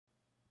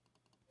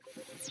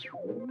Hi,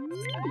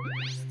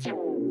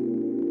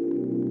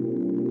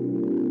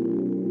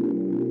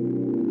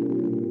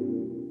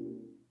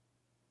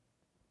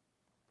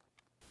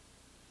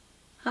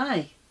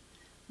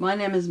 my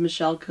name is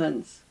Michele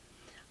Kunz.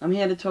 I'm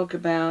here to talk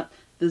about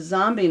the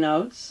zombie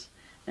notes,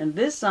 and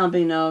this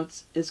zombie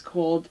notes is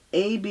called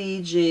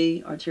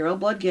ABG, arterial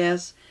blood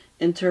gas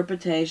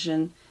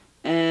interpretation,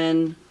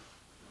 and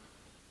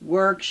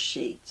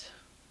worksheet.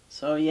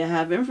 So you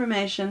have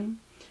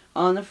information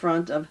on the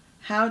front of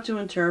how to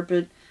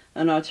interpret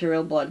an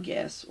arterial blood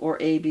gas, or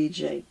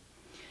ABG.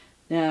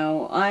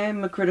 Now, I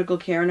am a critical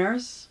care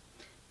nurse.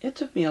 It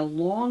took me a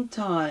long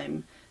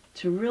time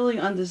to really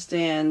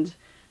understand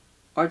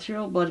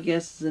arterial blood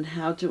gases and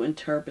how to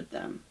interpret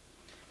them.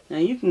 Now,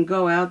 you can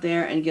go out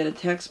there and get a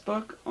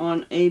textbook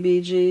on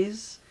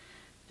ABGs,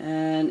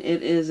 and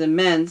it is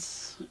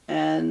immense,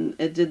 and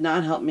it did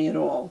not help me at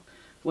all.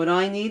 What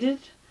I needed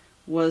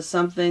was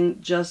something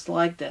just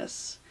like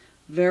this.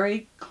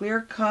 Very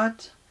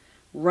clear-cut,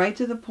 right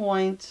to the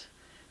point,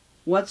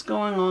 what's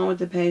going on with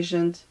the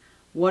patient,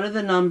 what are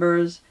the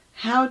numbers,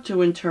 how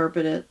to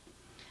interpret it,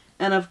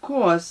 and of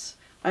course,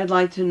 I'd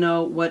like to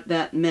know what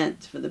that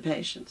meant for the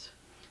patient.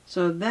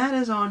 So that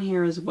is on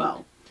here as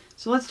well.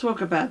 So let's talk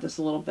about this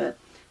a little bit,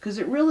 because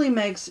it really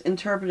makes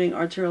interpreting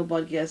arterial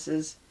blood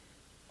gases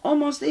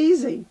almost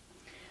easy.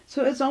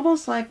 So it's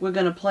almost like we're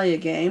going to play a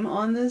game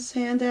on this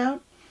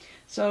handout.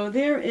 So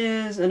there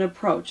is an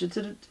approach. It's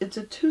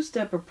a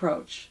two-step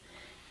approach,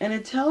 and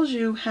it tells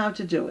you how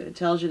to do it. It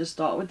tells you to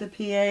start with the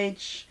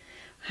pH,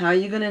 how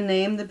you're going to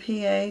name the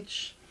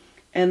pH,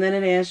 and then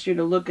it asks you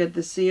to look at the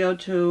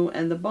CO2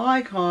 and the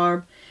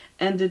bicarb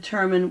and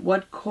determine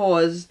what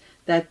caused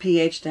that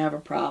pH to have a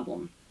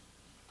problem.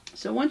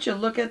 So once you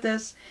look at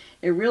this,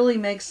 it really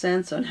makes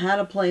sense on how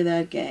to play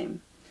that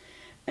game.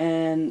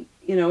 And,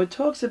 it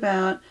talks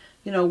about,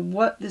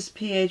 what this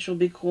pH will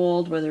be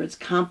called, whether it's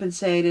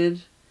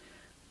compensated,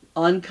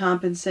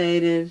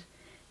 uncompensated,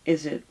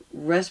 is it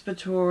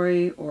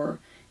respiratory, or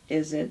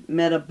is it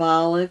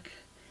metabolic,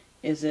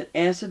 is it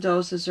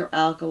acidosis or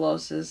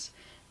alkalosis,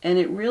 and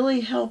it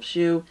really helps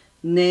you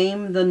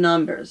name the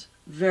numbers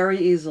very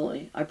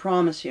easily, I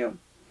promise you.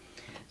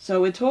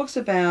 So it talks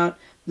about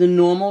the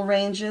normal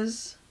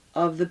ranges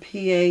of the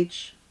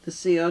pH, the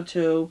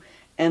CO2,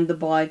 and the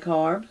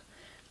bicarb.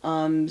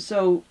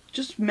 So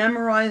just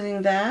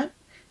memorizing that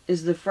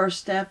is the first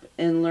step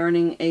in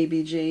learning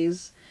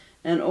ABGs,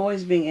 and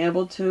always being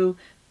able to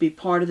be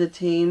part of the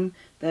team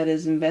that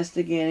is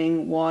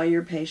investigating why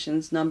your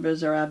patient's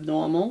numbers are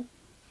abnormal.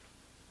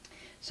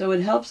 So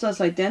it helps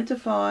us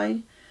identify,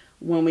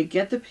 when we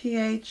get the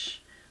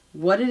pH,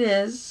 what it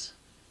is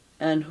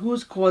and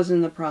who's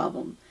causing the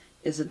problem.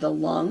 Is it the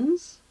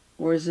lungs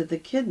or is it the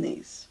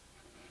kidneys?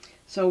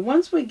 So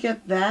once we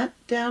get that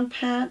down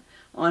pat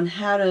on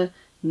how to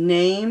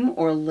name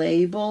or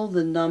label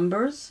the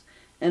numbers,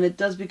 and it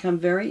does become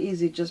very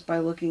easy just by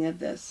looking at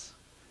this,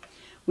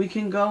 we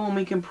can go and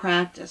we can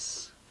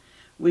practice.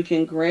 We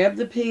can grab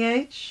the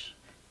pH,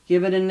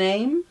 give it a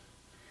name,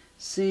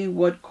 see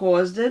what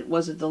caused it.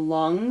 Was it the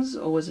lungs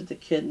or was it the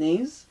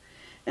kidneys?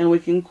 And we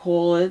can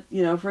call it,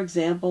 for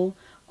example,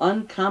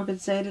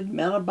 uncompensated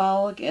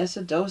metabolic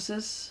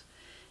acidosis.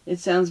 It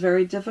sounds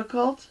very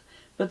difficult,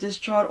 but this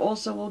chart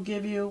also will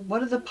give you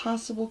what are the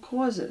possible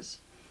causes.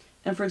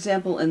 And for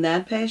example, in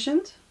that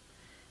patient,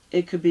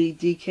 it could be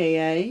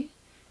DKA,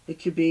 it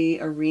could be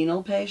a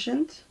renal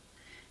patient.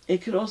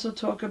 It could also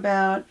talk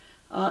about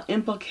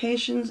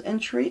implications and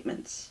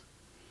treatments.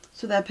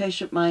 So that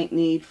patient might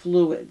need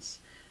fluids,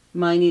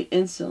 might need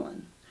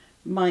insulin,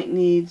 might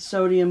need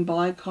sodium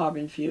bicarb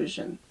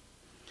infusion.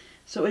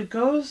 So it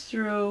goes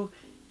through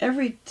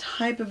every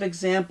type of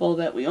example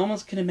that we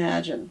almost can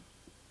imagine.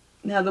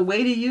 Now, the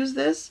way to use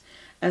this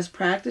as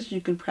practice,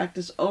 you can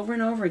practice over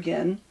and over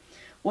again.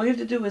 All you have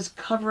to do is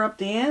cover up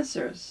the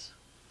answers.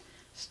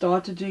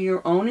 Start to do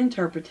your own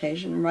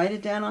interpretation, write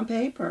it down on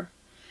paper,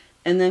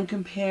 and then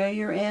compare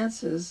your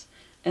answers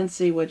and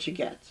see what you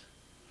get.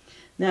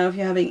 Now, if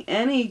you're having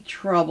any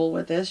trouble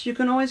with this, you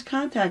can always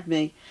contact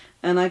me,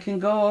 and I can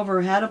go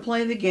over how to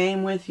play the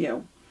game with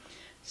you.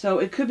 So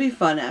it could be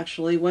fun,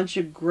 actually, once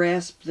you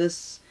grasp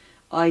this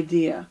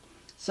idea.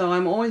 So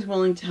I'm always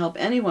willing to help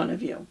any one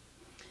of you.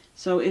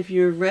 So if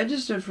you're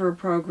registered for a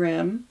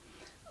program,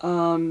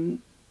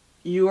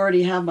 you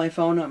already have my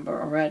phone number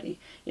already.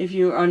 If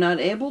you are not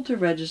able to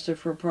register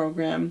for a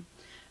program,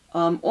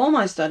 all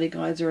my study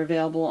guides are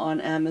available on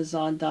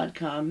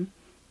Amazon.com.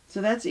 So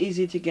that's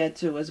easy to get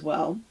to as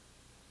well.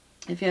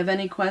 If you have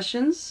any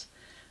questions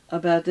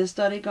about this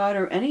study guide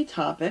or any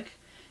topic,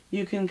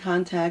 you can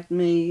contact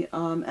me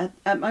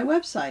at my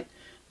website,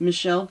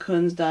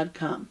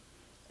 michelekunz.com.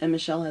 And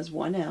Michele has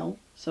one L,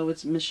 so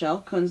it's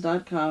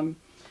michelekunz.com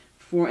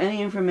for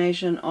any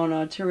information on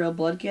arterial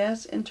blood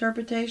gas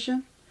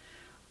interpretation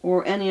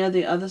or any of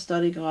the other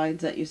study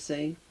guides that you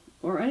see,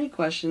 or any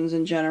questions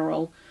in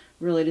general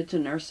related to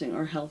nursing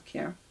or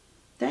healthcare.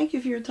 Thank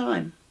you for your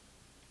time.